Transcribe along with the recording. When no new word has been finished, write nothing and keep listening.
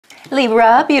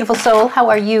Libra, beautiful soul, how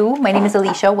are you? My name is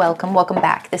Alicia. Welcome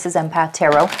back. This is Empath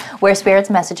Tarot, where Spirit's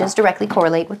messages directly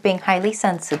correlate with being highly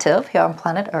sensitive here on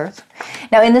planet Earth.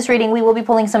 Now, in this reading, we will be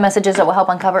pulling some messages that will help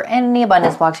uncover any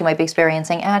abundance blocks you might be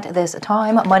experiencing at this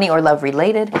time, money or love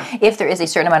related. If there is a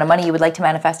certain amount of money you would like to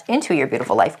manifest into your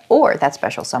beautiful life or that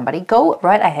special somebody, go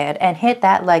right ahead and hit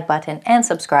that like button and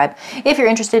subscribe. If you're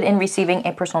interested in receiving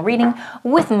a personal reading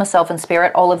with myself and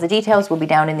Spirit, all of the details will be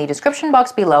down in the description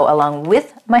box below, along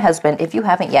with my husband. If you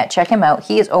haven't yet, check him out.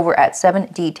 He is over at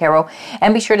 7D Tarot,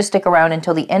 and be sure to stick around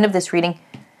until the end of this reading.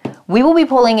 We will be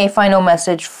pulling a final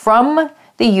message from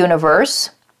the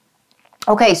universe.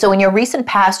 Okay, so in your recent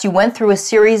past, you went through a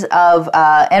series of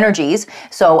energies,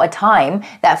 so a time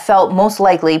that felt most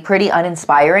likely pretty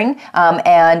uninspiring,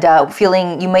 and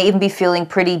you may even be feeling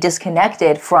pretty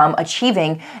disconnected from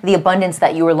achieving the abundance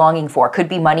that you were longing for. Could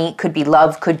be money, could be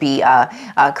love, could be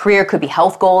career, could be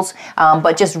health goals,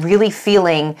 but just really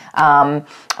feeling a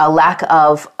lack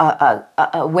of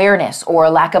awareness or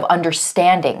a lack of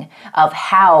understanding of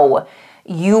how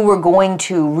you were going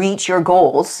to reach your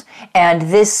goals, and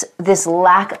this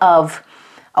lack of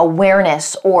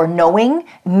awareness or knowing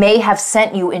may have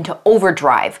sent you into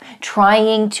overdrive,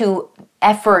 trying to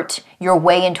effort your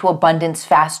way into abundance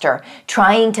faster,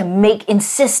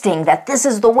 insisting that this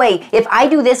is the way. If I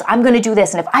do this, I'm going to do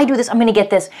this, and if I do this, I'm going to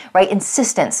get this, right?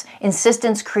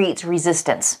 Insistence creates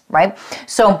resistance, right?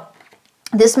 So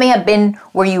this may have been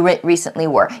where you recently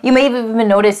were. You may have even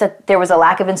noticed that there was a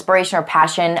lack of inspiration or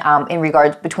passion in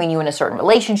regards between you and a certain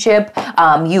relationship.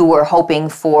 You're looking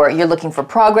for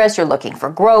progress, you're looking for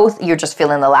growth, you're just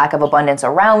feeling the lack of abundance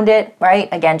around it, right?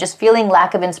 Again, just feeling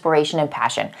lack of inspiration and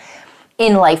passion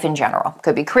in life in general.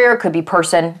 Could be career, could be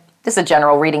person. This is a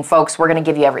general reading, folks. We're going to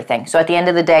give you everything. So at the end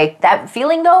of the day, that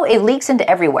feeling, though, it leaks into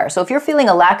everywhere. So if you're feeling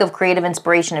a lack of creative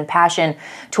inspiration and passion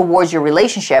towards your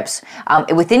relationships,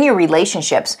 within your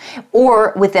relationships,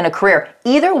 or within a career,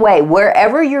 either way,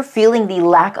 wherever you're feeling the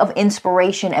lack of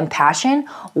inspiration and passion,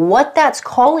 what that's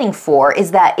calling for is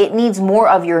that it needs more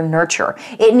of your nurture.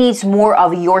 It needs more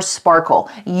of your sparkle,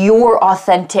 your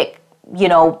authentic,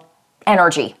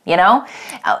 energy,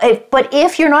 But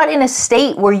if you're not in a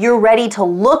state where you're ready to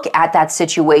look at that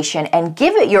situation and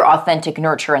give it your authentic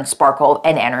nurture and sparkle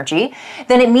and energy,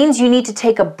 then it means you need to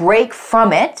take a break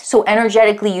from it. So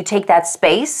energetically, you take that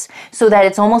space so that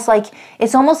it's almost like,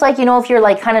 if you're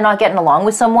like kind of not getting along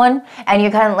with someone and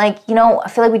you're kind of like, I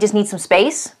feel like we just need some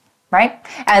space. Right?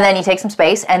 And then you take some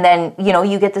space, and then,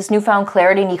 you get this newfound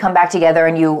clarity, and you come back together,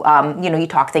 and you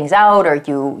talk things out, or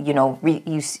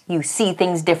you see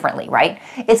things differently, right?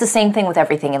 It's the same thing with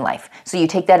everything in life. So you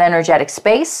take that energetic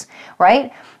space,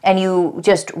 right? And you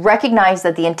just recognize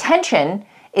that the intention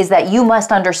is that you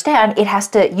must understand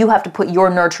you have to put your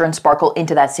nurture and sparkle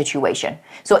into that situation.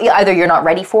 So either you're not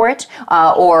ready for it,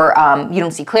 or you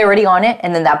don't see clarity on it,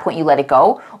 and then at that point you let it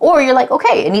go. Or you're like,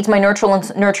 okay, it needs my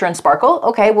nurture and sparkle.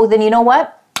 Okay, well then you know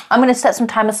what? I'm going to set some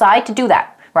time aside to do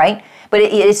that, right? But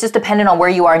it's just dependent on where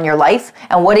you are in your life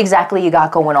and what exactly you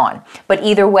got going on. But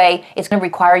either way, it's going to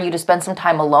require you to spend some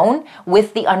time alone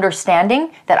with the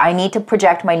understanding that I need to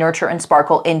project my nurture and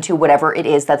sparkle into whatever it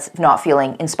is that's not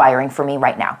feeling inspiring for me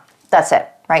right now. That's it,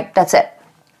 right? That's it.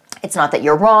 It's not that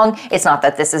you're wrong. It's not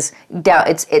that this is down.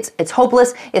 It's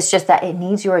hopeless. It's just that it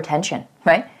needs your attention,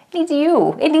 right? It needs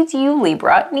you. It needs you,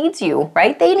 Libra. It needs you,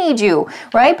 right? They need you,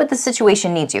 right? But the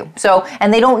situation needs you. So,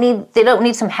 and they don't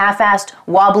need some half-assed,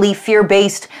 wobbly,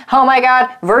 fear-based, oh my God,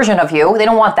 version of you. They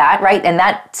don't want that, right? And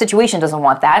that situation doesn't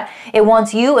want that. It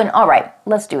wants you, and all right,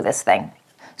 let's do this thing.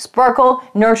 Sparkle,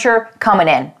 nurture, coming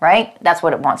in, right? That's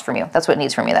what it wants from you. That's what it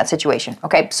needs from you, that situation.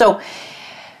 Okay, so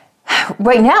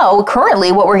right now,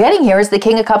 currently, what we're getting here is the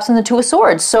King of Cups and the Two of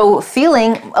Swords. So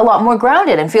feeling a lot more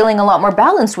grounded and feeling a lot more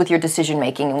balanced with your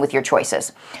decision-making and with your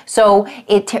choices. So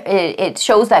it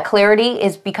shows that clarity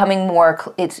is becoming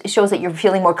more, it shows that you're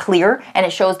feeling more clear, and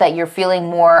it shows that you're feeling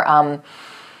more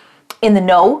in the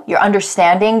know. You're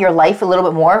understanding your life a little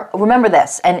bit more. Remember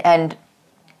this,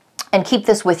 and keep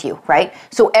this with you, right?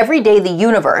 So every day the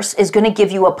universe is going to give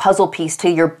you a puzzle piece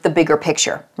to the bigger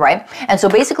picture, right? And so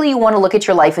basically you want to look at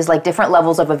your life as like different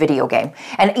levels of a video game.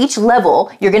 And each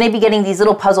level, you're going to be getting these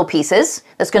little puzzle pieces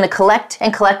that's going to collect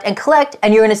and collect and collect,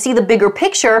 and you're going to see the bigger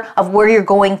picture of where you're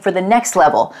going for the next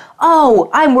level. Oh,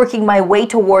 I'm working my way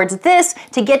towards this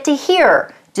to get to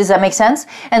here. Does that make sense?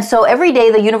 And so every day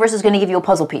the universe is going to give you a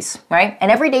puzzle piece, right? And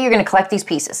every day you're going to collect these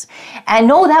pieces. And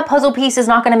no, that puzzle piece is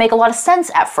not going to make a lot of sense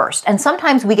at first. And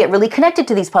sometimes we get really connected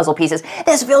to these puzzle pieces.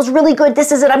 This feels really good.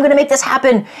 This is it. I'm going to make this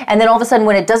happen. And then all of a sudden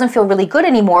when it doesn't feel really good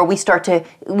anymore, we start to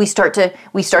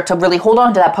really hold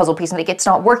on to that puzzle piece and it's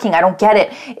not working. I don't get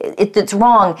it. It's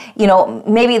wrong. You know,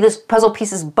 maybe this puzzle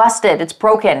piece is busted. It's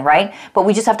broken, right? But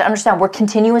we just have to understand we're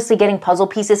continuously getting puzzle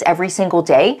pieces every single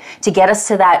day to get us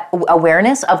to that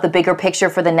awareness of the bigger picture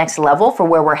for the next level, for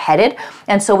where we're headed.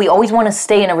 And so we always want to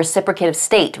stay in a reciprocative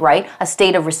state, right? A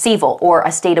state of receival or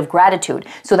a state of gratitude,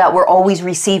 so that we're always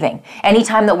receiving.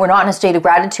 Anytime that we're not in a state of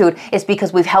gratitude, it's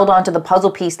because we've held on to the puzzle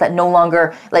piece that no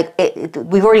longer,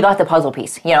 we've already got the puzzle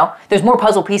piece, you know? There's more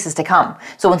puzzle pieces to come.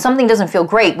 So when something doesn't feel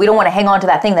great, we don't want to hang on to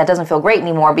that thing that doesn't feel great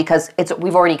anymore because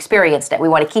we've already experienced it. We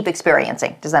want to keep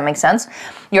experiencing. Does that make sense?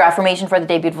 Your affirmation for the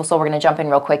day, beautiful soul, we're going to jump in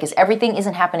real quick, is everything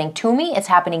isn't happening to me, it's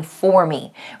happening for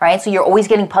me, right? So you're always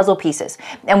getting puzzle pieces.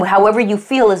 And however you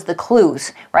feel is the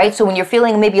clues, right? So when you're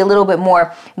feeling maybe a little bit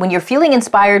more, when you're feeling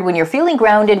inspired, when you're feeling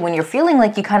grounded, when you're feeling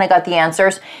like you kind of got the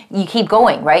answers, you keep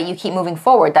going, right? You keep moving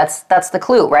forward. That's the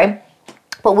clue, right?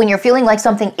 But when you're feeling like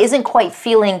something isn't quite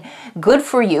feeling good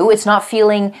for you, it's not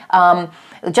feeling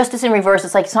justice in reverse.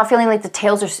 It's like it's not feeling like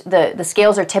the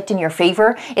scales are tipped in your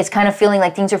favor. It's kind of feeling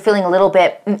like things are feeling a little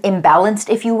bit imbalanced,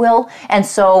 if you will. And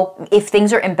so if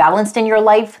things are imbalanced in your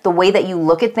life, the way that you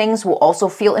look at things will also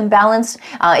feel imbalanced.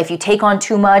 If you take on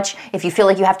too much, if you feel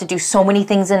like you have to do so many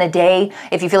things in a day,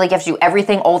 if you feel like you have to do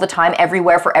everything all the time,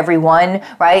 everywhere for everyone,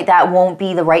 right? That won't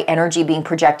be the right energy being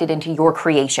projected into your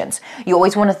creations. You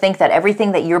always want to think that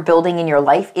everything that you're building in your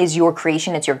life is your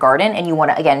creation. It's your garden, and you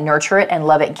want to, again, nurture it and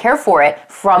love it and care for it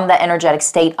from the energetic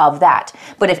state of that.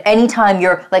 But if anytime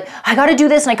you're like, I got to do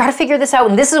this and I got to figure this out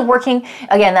and this is working,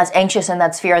 again, that's anxious and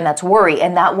that's fear and that's worry,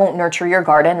 and that won't nurture your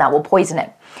garden. That will poison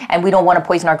it. And we don't want to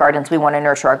poison our gardens. We want to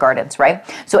nurture our gardens, right?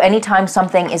 So anytime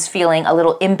something is feeling a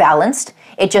little imbalanced,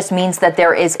 it just means that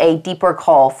there is a deeper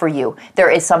call for you. There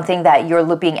is something that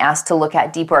you're being asked to look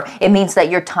at deeper. It means that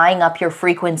you're tying up your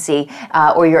frequency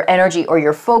or your energy or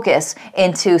your focus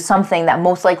into something that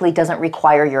most likely doesn't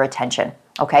require your attention.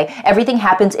 Okay, everything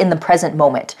happens in the present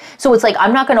moment. So it's like,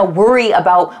 I'm not going to worry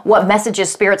about what messages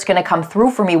Spirit's going to come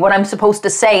through for me, what I'm supposed to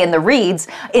say in the reads,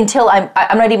 until I'm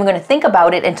not even going to think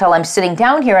about it until I'm sitting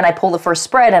down here and I pull the first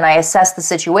spread and I assess the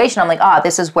situation. I'm like,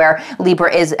 this is where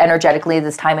Libra is energetically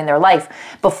this time in their life.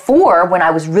 Before, when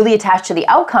I was really attached to the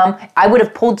outcome, I would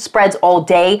have pulled spreads all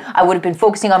day. I would have been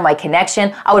focusing on my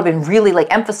connection. I would have been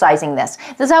really emphasizing this.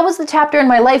 Because that was the chapter in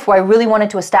my life where I really wanted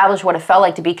to establish what it felt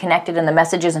like to be connected in the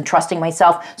messages and trusting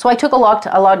myself. So I took a lot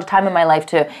of time in my life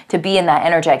to be in that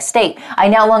energetic state. I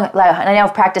now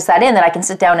have practiced that in that I can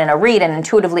sit down in a read and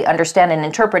intuitively understand and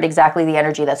interpret exactly the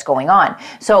energy that's going on.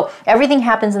 So everything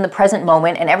happens in the present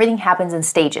moment and everything happens in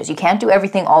stages. You can't do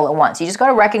everything all at once. You just got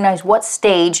to recognize what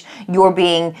stage you're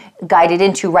being guided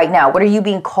into right now. What are you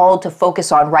being called to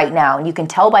focus on right now? And you can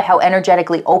tell by how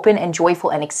energetically open and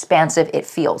joyful and expansive it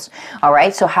feels. All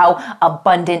right. So how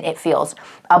abundant it feels.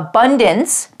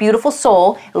 Abundance, beautiful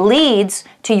soul, leads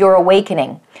to your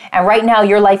awakening. And right now,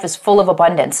 your life is full of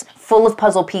abundance, full of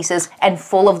puzzle pieces, and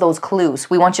full of those clues.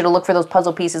 We want you to look for those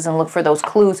puzzle pieces and look for those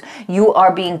clues. You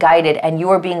are being guided and you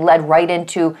are being led right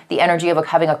into the energy of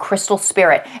having a crystal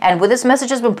spirit. And this message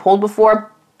has been pulled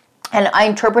before, and I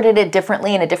interpreted it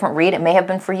differently in a different read. It may have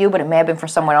been for you, but it may have been for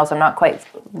someone else. I'm not quite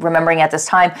remembering at this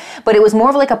time. But it was more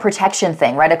of like a protection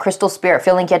thing, right? A crystal spirit,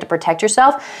 feeling you had to protect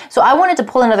yourself. So I wanted to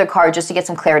pull another card just to get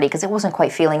some clarity because it wasn't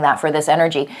quite feeling that for this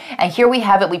energy. And here we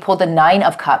have it. We pulled the 9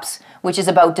 of Cups, which is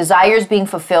about desires being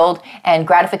fulfilled and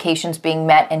gratifications being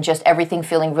met and just everything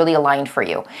feeling really aligned for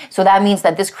you. So that means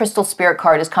that this crystal spirit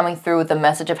card is coming through with the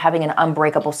message of having an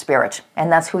unbreakable spirit.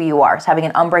 And that's who you are. It's having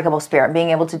an unbreakable spirit, being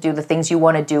able to do the things you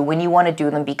want to do when you want to do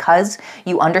them because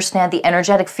you understand the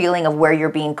energetic feeling of where you're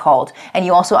being called. And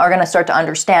you also are going to start to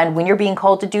understand when you're being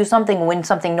called to do something, when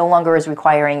something no longer is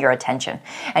requiring your attention.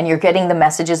 And you're getting the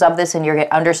messages of this and you're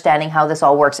understanding how this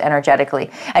all works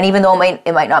energetically. And even though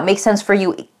it might not make sense for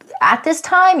you at this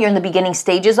time, you're in the beginning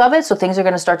stages of it, so things are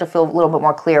going to start to feel a little bit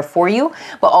more clear for you.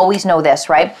 But always know this,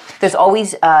 right? There's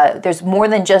always, there's more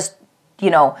than just,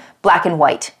 black and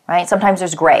white, right? Sometimes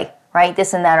there's gray, right?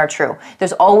 This and that are true.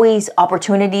 There's always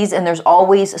opportunities and there's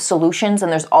always solutions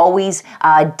and there's always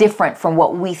different from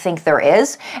what we think there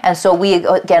is. And so we,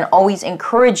 again, always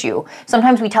encourage you.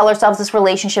 Sometimes we tell ourselves this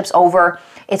relationship's over.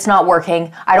 It's not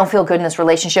working. I don't feel good in this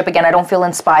relationship. Again, I don't feel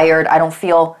inspired. I don't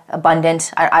feel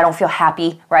abundant. I don't feel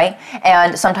happy, right?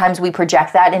 And sometimes we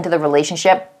project that into the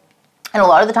relationship. And a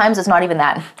lot of the times it's not even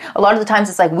that. A lot of the times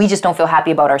it's like we just don't feel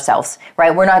happy about ourselves,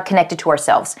 right? We're not connected to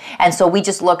ourselves. And so we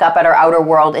just look up at our outer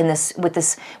world in this with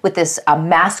this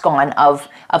mask on of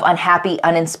unhappy,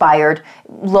 uninspired,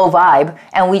 low vibe,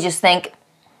 and we just think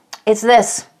it's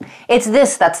this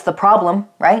that's the problem,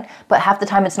 right? But half the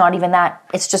time it's not even that.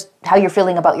 It's just how you're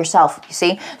feeling about yourself, you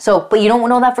see? So, but you don't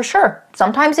know that for sure.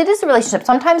 Sometimes it is a relationship.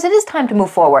 Sometimes it is time to move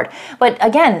forward. But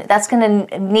again, that's going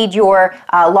to need your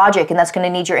logic, and that's going to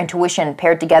need your intuition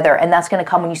paired together. And that's going to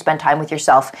come when you spend time with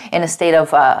yourself in a state of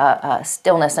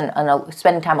stillness and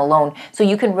spending time alone. So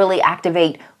you can really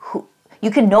activate you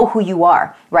can know who you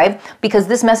are, right? Because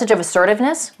this message of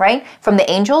assertiveness, right, from the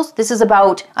angels, this is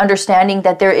about understanding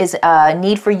that there is a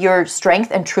need for your strength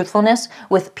and truthfulness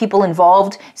with people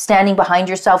involved, standing behind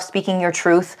yourself, speaking your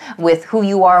truth with who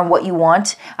you are and what you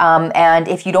want. And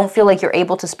if you don't feel like you're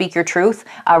able to speak your truth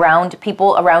around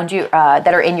people around you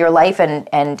that are in your life,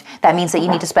 and that means that you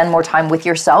need to spend more time with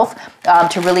yourself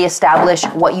to really establish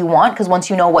what you want. Because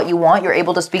once you know what you want, you're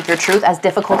able to speak your truth, as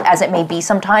difficult as it may be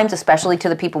sometimes, especially to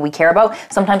the people we care about.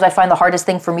 Sometimes I find the hardest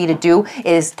thing for me to do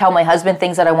is tell my husband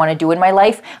things that I want to do in my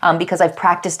life because I've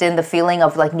practiced in the feeling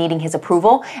of like needing his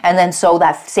approval. And then so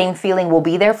that same feeling will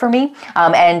be there for me.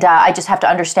 And I just have to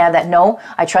understand that, no,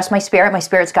 I trust my spirit. My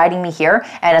spirit's guiding me here.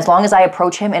 And as long as I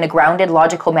approach him in a grounded,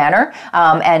 logical manner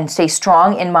and stay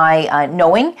strong in my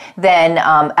knowing, then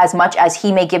as much as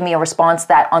he may give me a response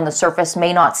that on the surface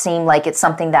may not seem like it's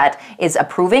something that is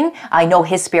approving, I know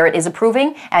his spirit is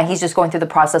approving, and he's just going through the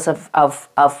process of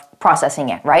processing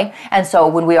it, right? And so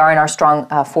when we are in our strong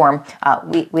form,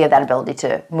 we have that ability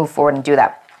to move forward and do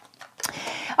that.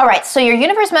 All right, so your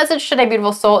universe message today,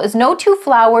 beautiful soul, is no two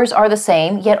flowers are the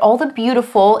same, yet all the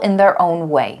beautiful in their own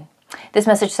way. This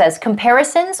message says,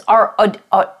 comparisons are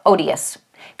odious.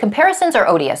 Comparisons are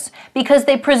odious because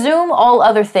they presume all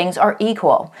other things are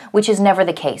equal, which is never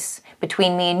the case.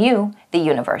 Between me and you, the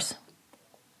universe.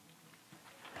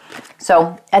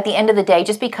 So at the end of the day,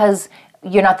 just because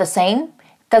you're not the same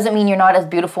doesn't mean you're not as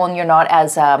beautiful and you're not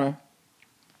as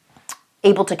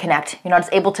able to connect. You're not as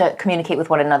able to communicate with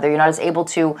one another. You're not as able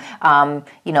to,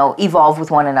 evolve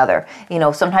with one another.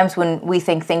 Sometimes when we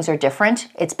think things are different,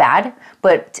 it's bad,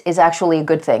 but it's actually a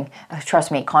good thing.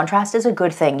 Trust me, contrast is a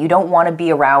good thing. You don't want to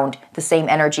be around the same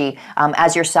energy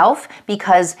as yourself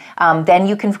because then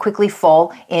you can quickly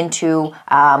fall into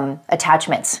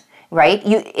attachments, right?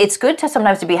 It's good to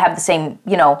sometimes to have the same,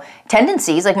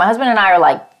 tendencies. Like my husband and I are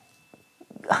like,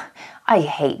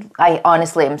 hate's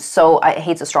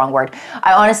a strong word.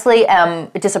 I honestly am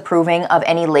disapproving of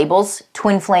any labels,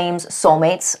 twin flames,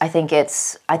 soulmates. I think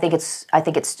it's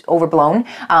overblown.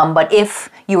 But if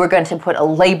you were going to put a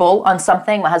label on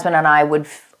something, my husband and I would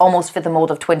almost fit the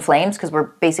mold of twin flames because we're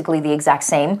basically the exact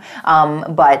same.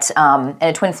 And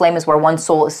a twin flame is where one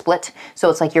soul is split. So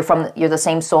it's like you're the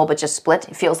same soul but just split.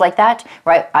 It feels like that,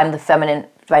 right? I'm the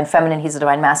divine feminine, he's the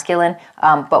divine masculine.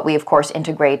 But we of course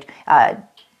integrate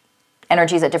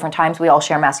energies at different times. We all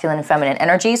share masculine and feminine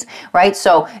energies, right?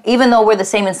 So even though we're the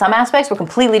same in some aspects, we're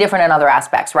completely different in other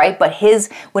aspects, right? But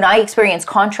when I experience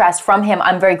contrast from him,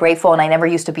 I'm very grateful, and I never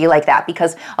used to be like that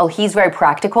because he's very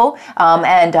practical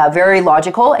and very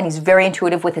logical, and he's very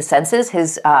intuitive with his senses.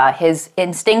 His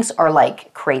instincts are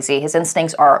like crazy. His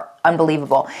instincts are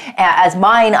unbelievable. As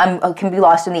mine, can be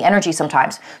lost in the energy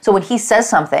sometimes. So when he says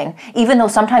something, even though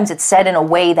sometimes it's said in a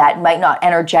way that might not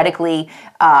energetically,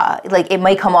 it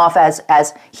might come off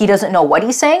as he doesn't know what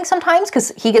he's saying sometimes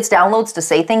because he gets downloads to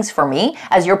say things for me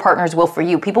as your partners will for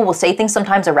you. People will say things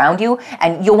sometimes around you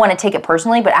and you'll want to take it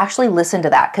personally, but actually listen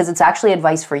to that because it's actually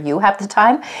advice for you half the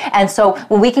time. And so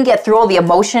when we can get through all the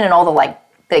emotion and all the like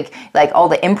all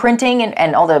the imprinting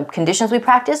and all the conditions we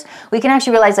practice, we can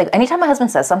actually realize anytime my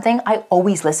husband says something, I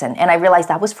always listen. And I realize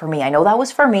that was for me. I know that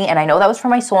was for me. And I know that was for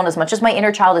my soul. And as much as my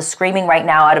inner child is screaming right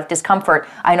now out of discomfort,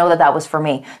 I know that that was for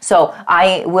me. So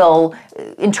I will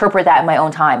interpret that in my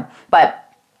own time. But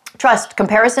trust,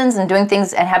 comparisons and doing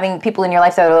things and having people in your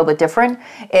life that are a little bit different,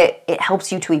 it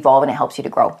helps you to evolve and it helps you to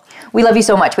grow. We love you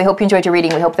so much. We hope you enjoyed your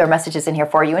reading. We hope there are messages in here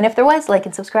for you. And if there was, like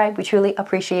and subscribe. We truly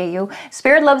appreciate you.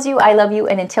 Spirit loves you. I love you.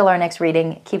 And until our next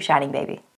reading, keep shining, baby.